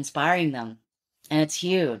them, and inspiring them. And it's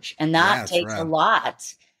huge. And that takes a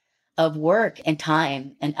lot of work and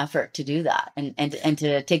time and effort to do that, and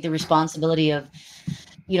to take the responsibility of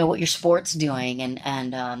what your sport's doing,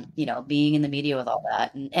 and being in the media with all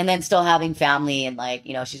that, and then still having family, and like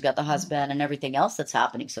she's got the husband and everything else that's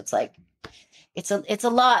happening. So it's like it's a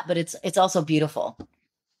lot, but it's also beautiful.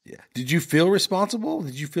 Yeah. Did you feel responsible?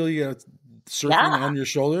 Did you feel you got surfing on your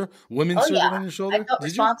shoulder? Women surfing on your shoulder? I felt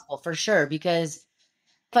responsible for sure, because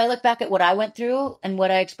if I look back at what I went through and what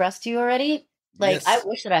I expressed to you already, like I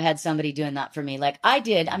wish that I had somebody doing that for me. Like I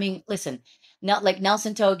did. I mean, listen, not like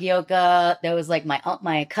Nelson Togioka. There was like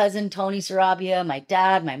my cousin Tony Sarabia, my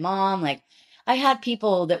dad, my mom. Like I had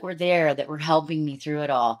people that were there that were helping me through it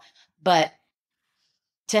all. But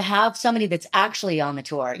to have somebody that's actually on the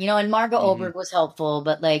tour, and Margot Oberg was helpful,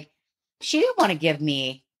 but like she didn't want to give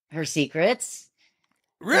me her secrets.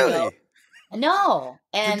 Really? No.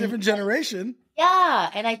 And it's a different generation. Yeah.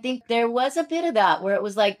 And I think there was a bit of that where it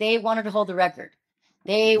was like they wanted to hold the record.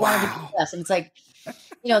 They wanted to do this. And it's like,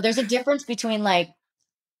 there's a difference between like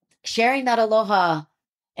sharing that aloha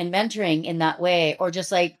and mentoring in that way, or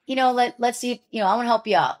just like, let's see if, I want to help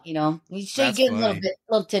you out, you get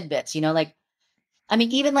little tidbits, like, I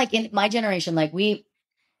mean, even like in my generation, like the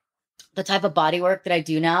type of body work that I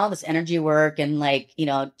do now, this energy work, and like,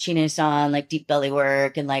 Chine-san, like deep belly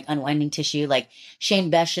work and like unwinding tissue, like Shane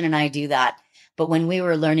Beshin and I do that. But when we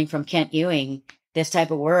were learning from Kent Ewing, this type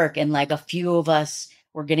of work, and like a few of us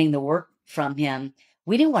were getting the work from him,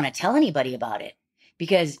 we didn't want to tell anybody about it,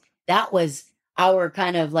 because that was our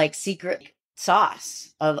kind of like secret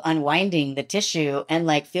sauce of unwinding the tissue and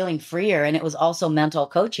like feeling freer. And it was also mental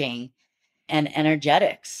coaching and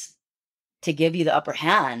energetics to give you the upper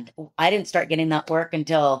hand. I didn't start getting that work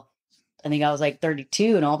until I think I was like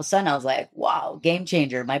 32. And all of a sudden I was like, wow, game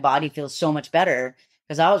changer. My body feels so much better,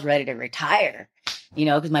 because I was ready to retire,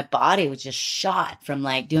 because my body was just shot from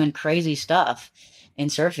like doing crazy stuff in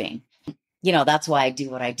surfing. That's why I do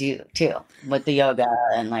what I do too, with the yoga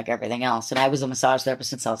and like everything else. And I was a massage therapist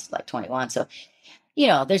since I was like 21. So,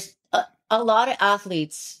 there's a lot of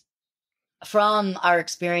athletes from our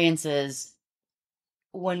experiences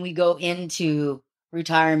when we go into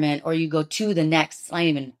retirement, or you go to the next,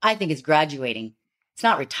 I think it's graduating. It's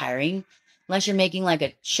not retiring unless you're making like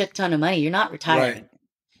a shit ton of money. You're not retiring. Right.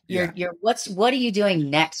 You're what are you doing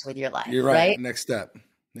next with your life? You're right. Next step.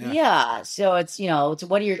 Yeah. So it's, it's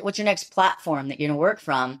what's your next platform that you're going to work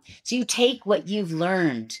from? So you take what you've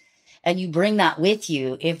learned and you bring that with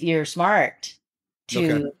you, if you're smart,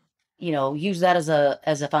 to, use that as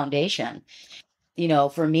a foundation.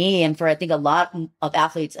 For me, and for I think a lot of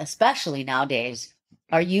athletes, especially nowadays,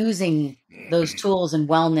 are using those tools in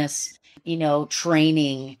wellness,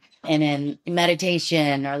 training, and in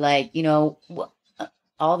meditation, or like,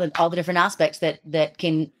 all the different aspects that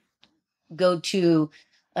can go to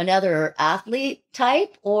another athlete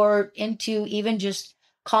type, or into even just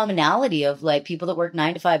commonality of like people that work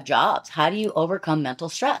 9-to-5 jobs. How do you overcome mental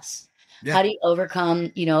stress? Yeah. How do you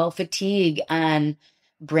overcome, fatigue and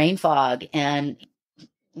brain fog and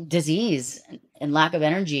disease and lack of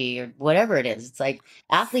energy, or whatever it is? It's like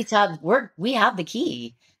athletes we have the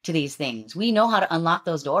key to these things. We know how to unlock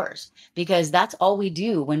those doors, because that's all we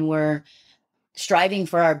do when we're striving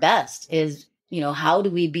for our best is, how do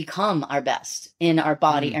we become our best in our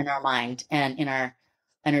body and our mind and in our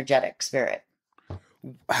energetic spirit?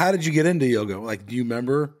 How did you get into yoga? Like, do you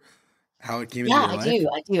remember how it came into your life?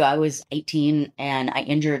 I do. I was 18 and I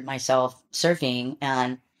injured myself surfing,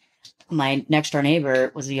 and my next door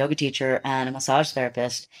neighbor was a yoga teacher and a massage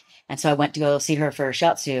therapist. And so I went to go see her for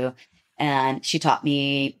shiatsu, and she taught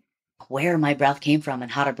me where my breath came from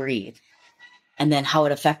and how to breathe, and then how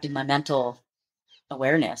it affected my mental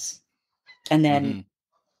awareness. And then,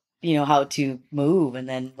 Mhm. how to move, and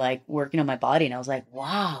then like working on my body. And I was like,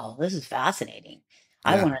 wow, this is fascinating.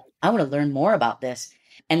 Yeah. I want to learn more about this.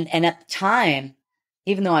 And at the time,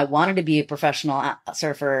 even though I wanted to be a professional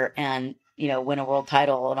surfer and, win a world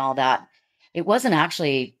title and all that, it wasn't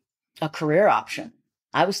actually a career option.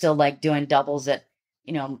 I was still like doing doubles at,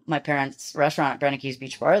 my parents' restaurant at Brennickey's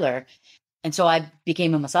Beach Parlor. And so I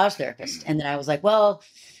became a massage therapist. And then I was like, well,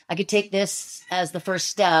 I could take this as the first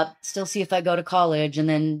step, still see if I go to college and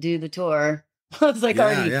then do the tour. It's like Yeah.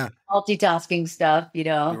 already Yeah. multitasking stuff,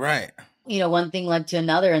 Right. one thing led to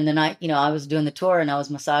another. And then I was doing the tour and I was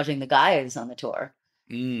massaging the guys on the tour.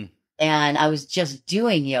 Mm. And I was just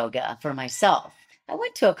doing yoga for myself. I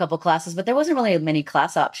went to a couple classes, but there wasn't really many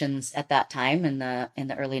class options at that time in the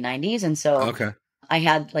early 90s. And so Okay. I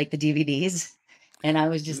had like the DVDs, and I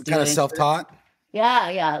was just Kind of doing self-taught.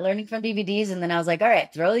 yeah, learning from DVDs. And then I was like, all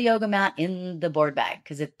right, throw the yoga mat in the board bag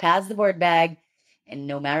because it pads the board bag. And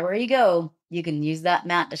no matter where you go, you can use that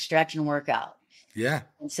mat to stretch and work out. Yeah.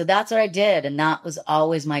 And so that's what I did. And that was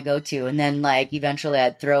always my go-to. And then like eventually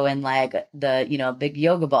I'd throw in like the, big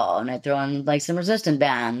yoga ball, and I'd throw in like some resistant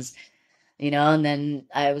bands, and then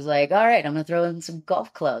I was like, all right, I'm going to throw in some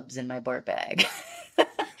golf clubs in my board bag. So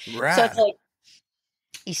it's Rad. like,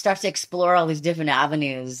 you start to explore all these different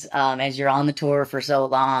avenues as you're on the tour for so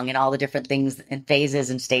long, and all the different things and phases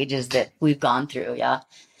and stages that we've gone through. Yeah.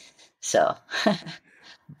 So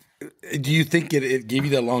Do you think it gave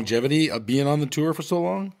you that longevity of being on the tour for so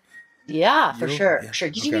long? yeah, for You? sure. Yeah. Sure.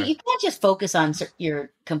 'Cause Okay. you can't just focus on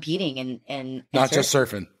your competing and Not just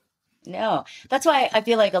surfing. surfing. No, that's why I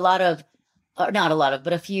feel like not a lot of,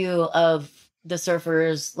 but a few of the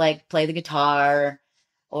surfers like play the guitar,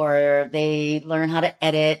 or they learn how to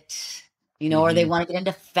edit, or they Hmm. want to get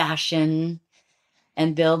into fashion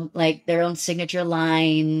and build like their own signature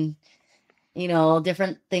line,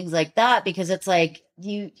 different things like that. Because it's like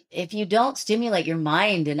if you don't stimulate your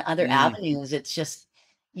mind in other Mm. avenues, it's just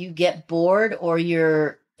you get bored,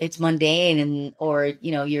 or it's mundane, and or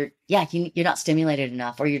you're not stimulated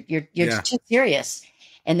enough, or you're Yeah. just too serious,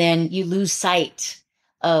 and then you lose sight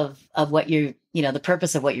of what you're the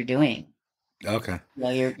purpose of what you're doing, Okay.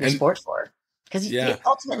 your And sport for. Because yeah.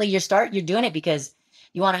 ultimately you're doing it because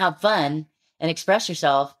you want to have fun and express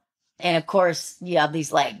yourself. And of course, you have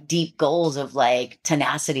these like deep goals of like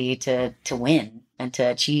tenacity to win and to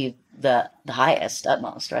achieve the highest,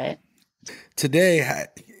 utmost, right? Today,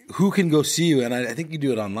 who can go see you? And I think you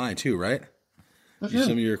do it online too, right? You Hmm.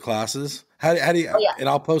 some of your classes. How do you? Oh yeah, And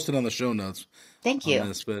I'll post it on the show notes thank on you.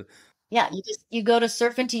 this. But Yeah, you go to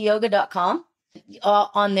surfintoyoga.com.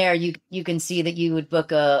 On there, you can see that you would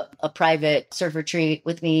book a private surf retreat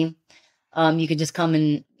with me. You could just come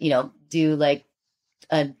and do like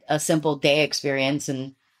a simple day experience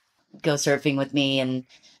and go surfing with me and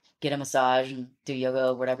get a massage and do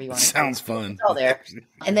yoga, whatever you want to do. sounds fun. It's all there.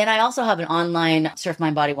 And then I also have an online Surf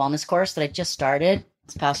Mind Body Wellness course that I just started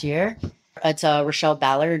this past year. It's a Rochelle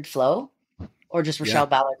Ballard Flow, or just Yeah.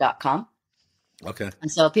 RochelleBallard.com. Okay.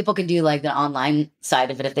 And so people can do like the online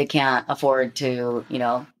side of it if they can't afford to,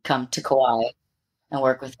 come to Kauai and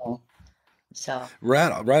work with me. So,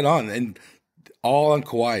 Right on. And all on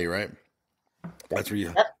Kauai, right? That's where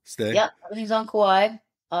you yep, stay. yep, everything's on Kauai.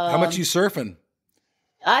 How much you surfing?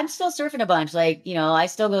 I'm still surfing a bunch. Like, I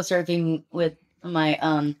still go surfing with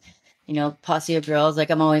my, posse of girls. Like,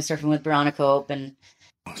 I'm always surfing with Veronica Hope and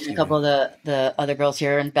a couple of the other girls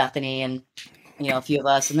here, and Bethany, and, a few of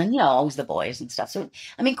us. And then, always the boys and stuff. So,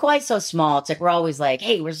 I mean, Kauai's so small. It's like, we're always like,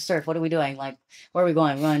 hey, where's the surf? What are we doing? Like, where are we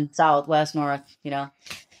going? We're going south, west, north,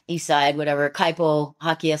 east side, whatever. Kaipo,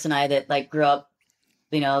 Hakias, and I that like grew up,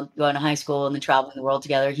 going to high school and then traveling the world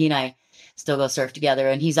together. He and I still go surf together.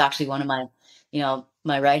 And he's actually one of my,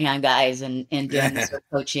 my right hand guys, and doing the surf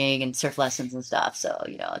coaching and surf lessons and stuff. So,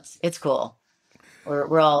 it's cool.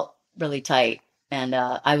 We're all really tight. And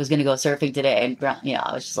I was gonna go surfing today, and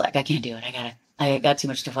I was just like, I can't do it. I got too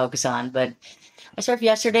much to focus on. But I surfed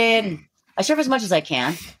yesterday, and I surf as much as I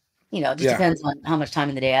can. It just Yeah. depends on how much time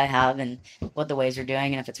in the day I have and what the waves are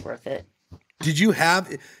doing and if it's worth it. Did you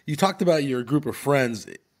talked about your group of friends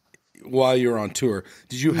while you were on tour?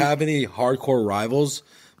 Did you have any hardcore rivals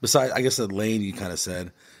besides, I guess, Lane? You kind of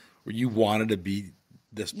said where you wanted to be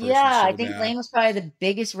this person. Yeah, so I think bad? Lane was probably the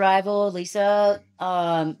biggest rival. Lisa,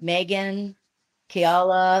 Megan,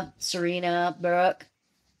 Kiala, Serena, Brooke.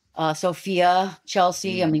 Sophia,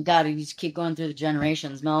 Chelsea. I mean, God, you just keep going through the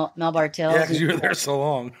generations. Mel Bartels. Yeah, because you were there so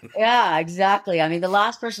long. Yeah, exactly. I mean, the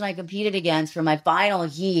last person I competed against for my final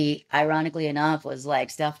heat, ironically enough, was like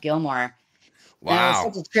Steph Gilmore. And it was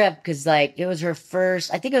Wow. such a trip because like it was her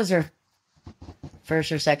first, I think it was her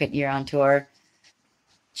first or second year on tour.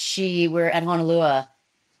 We're at Honolulu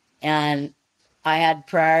and I had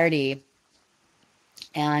priority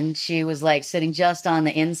and she was like sitting just on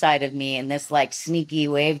the inside of me and this like sneaky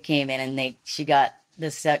wave came in and she got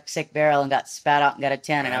this sick barrel and got spat out and got a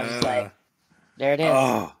 10 and I was just like, there it is.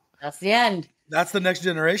 Oh, That's the end. that's the next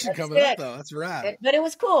generation That's coming it. up, though. That's rad. But it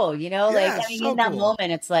was cool, you know, Yeah, like I mean, so in that cool.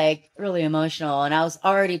 moment, it's like really emotional. And I was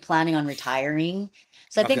already planning on retiring.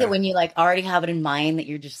 So I think that Okay. when you like already have it in mind that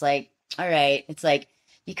you're just like, all right, it's like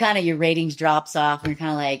you kind of, your ratings drops off and you're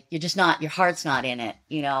kind of like, you're just not, your heart's not in it,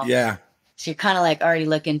 you know? Yeah. So you're kind of like already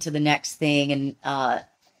looking to the next thing.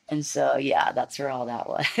 And so, yeah, that's where all that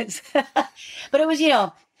was. But it was, you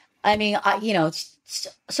know, I mean,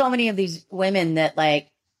 so many of these women that like,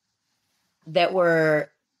 that were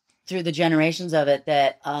through the generations of it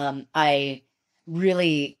that I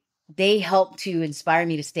really, they helped to inspire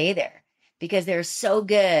me to stay there because they're so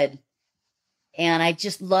good. And I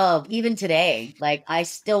just love, even today, like I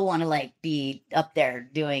still want to like be up there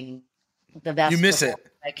doing the best You miss it.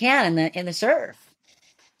 I can in the surf.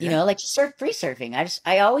 You know, like free surfing.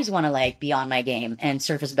 I always want to like be on my game and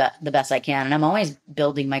surf the best I can. And I'm always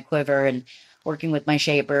building my quiver and working with my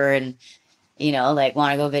shaper and, you know, like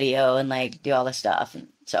want to go video and like do all this stuff. And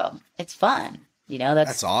so it's fun. You know,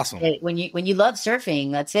 that's awesome. When you love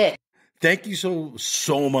surfing, that's it. Thank you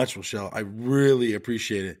so much, Rochelle. I really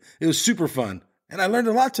appreciate it. It was super fun. And I learned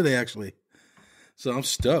a lot today, actually. So I'm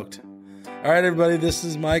stoked. All right, everybody. This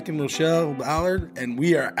is Mike and Rochelle Ballard, and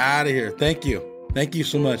we are out of here. Thank you. Thank you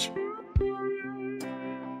so much.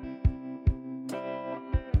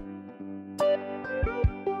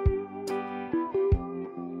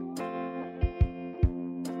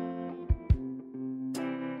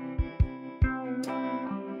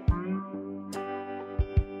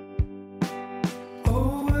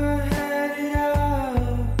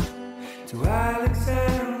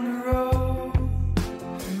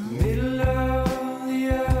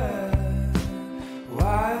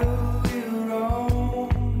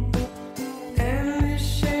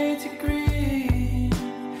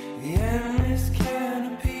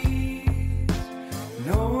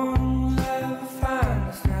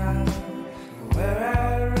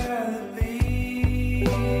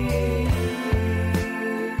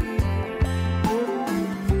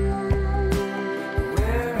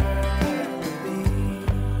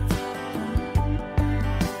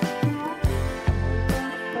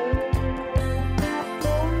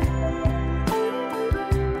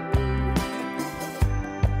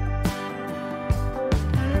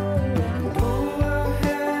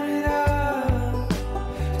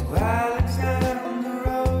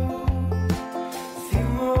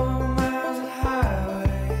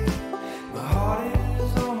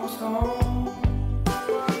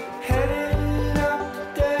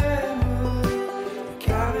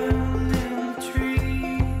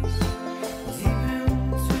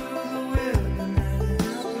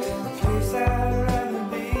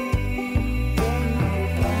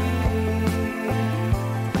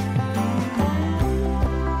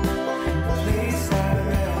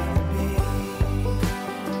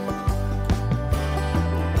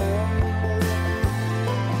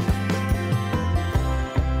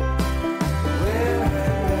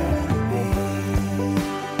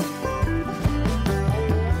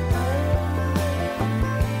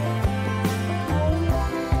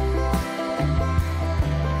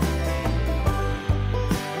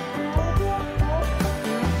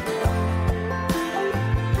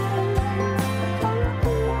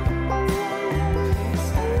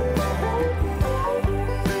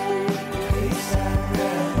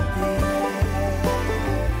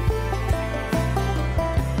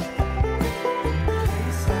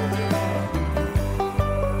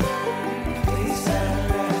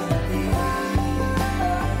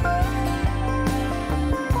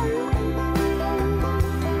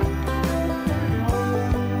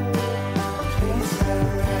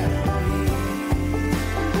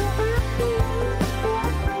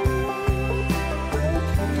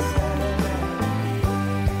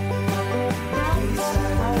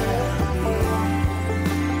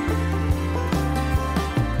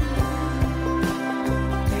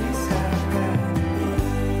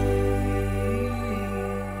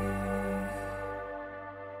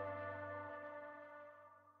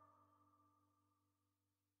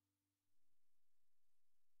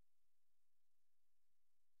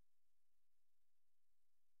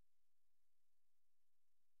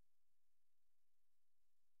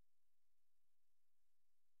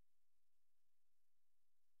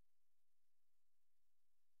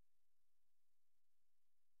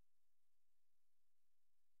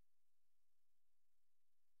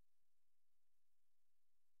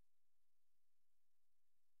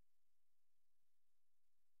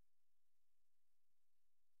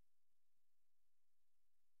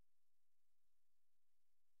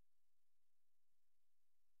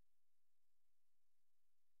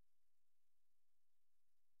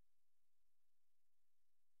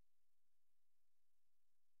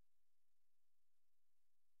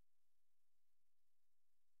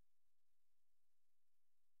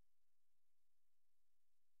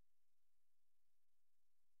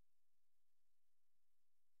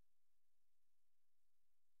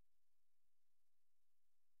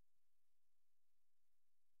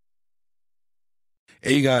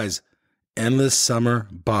 Hey, you guys, Endless Summer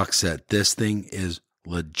box set. This thing is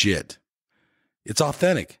legit. It's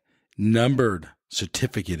authentic, numbered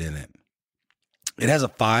certificate in it. It has a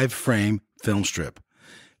 5-frame film strip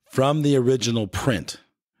from the original print.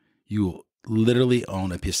 You will literally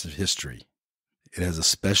own a piece of history. It has a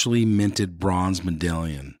specially minted bronze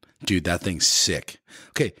medallion. Dude, that thing's sick.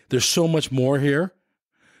 Okay, there's so much more here.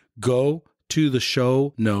 Go to the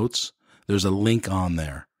show notes. There's a link on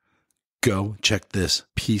there. Go check this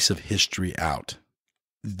piece of history out.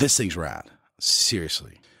 This thing's rad.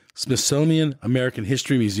 Seriously. Smithsonian American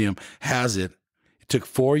History Museum has it. It took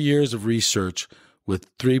 4 years of research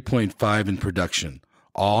with 3.5 in production,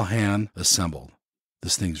 all hand assembled.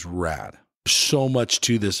 This thing's rad. So much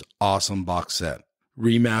to this awesome box set.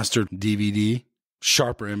 Remastered DVD,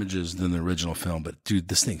 sharper images than the original film, but dude,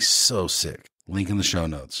 this thing's so sick. Link in the show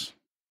notes.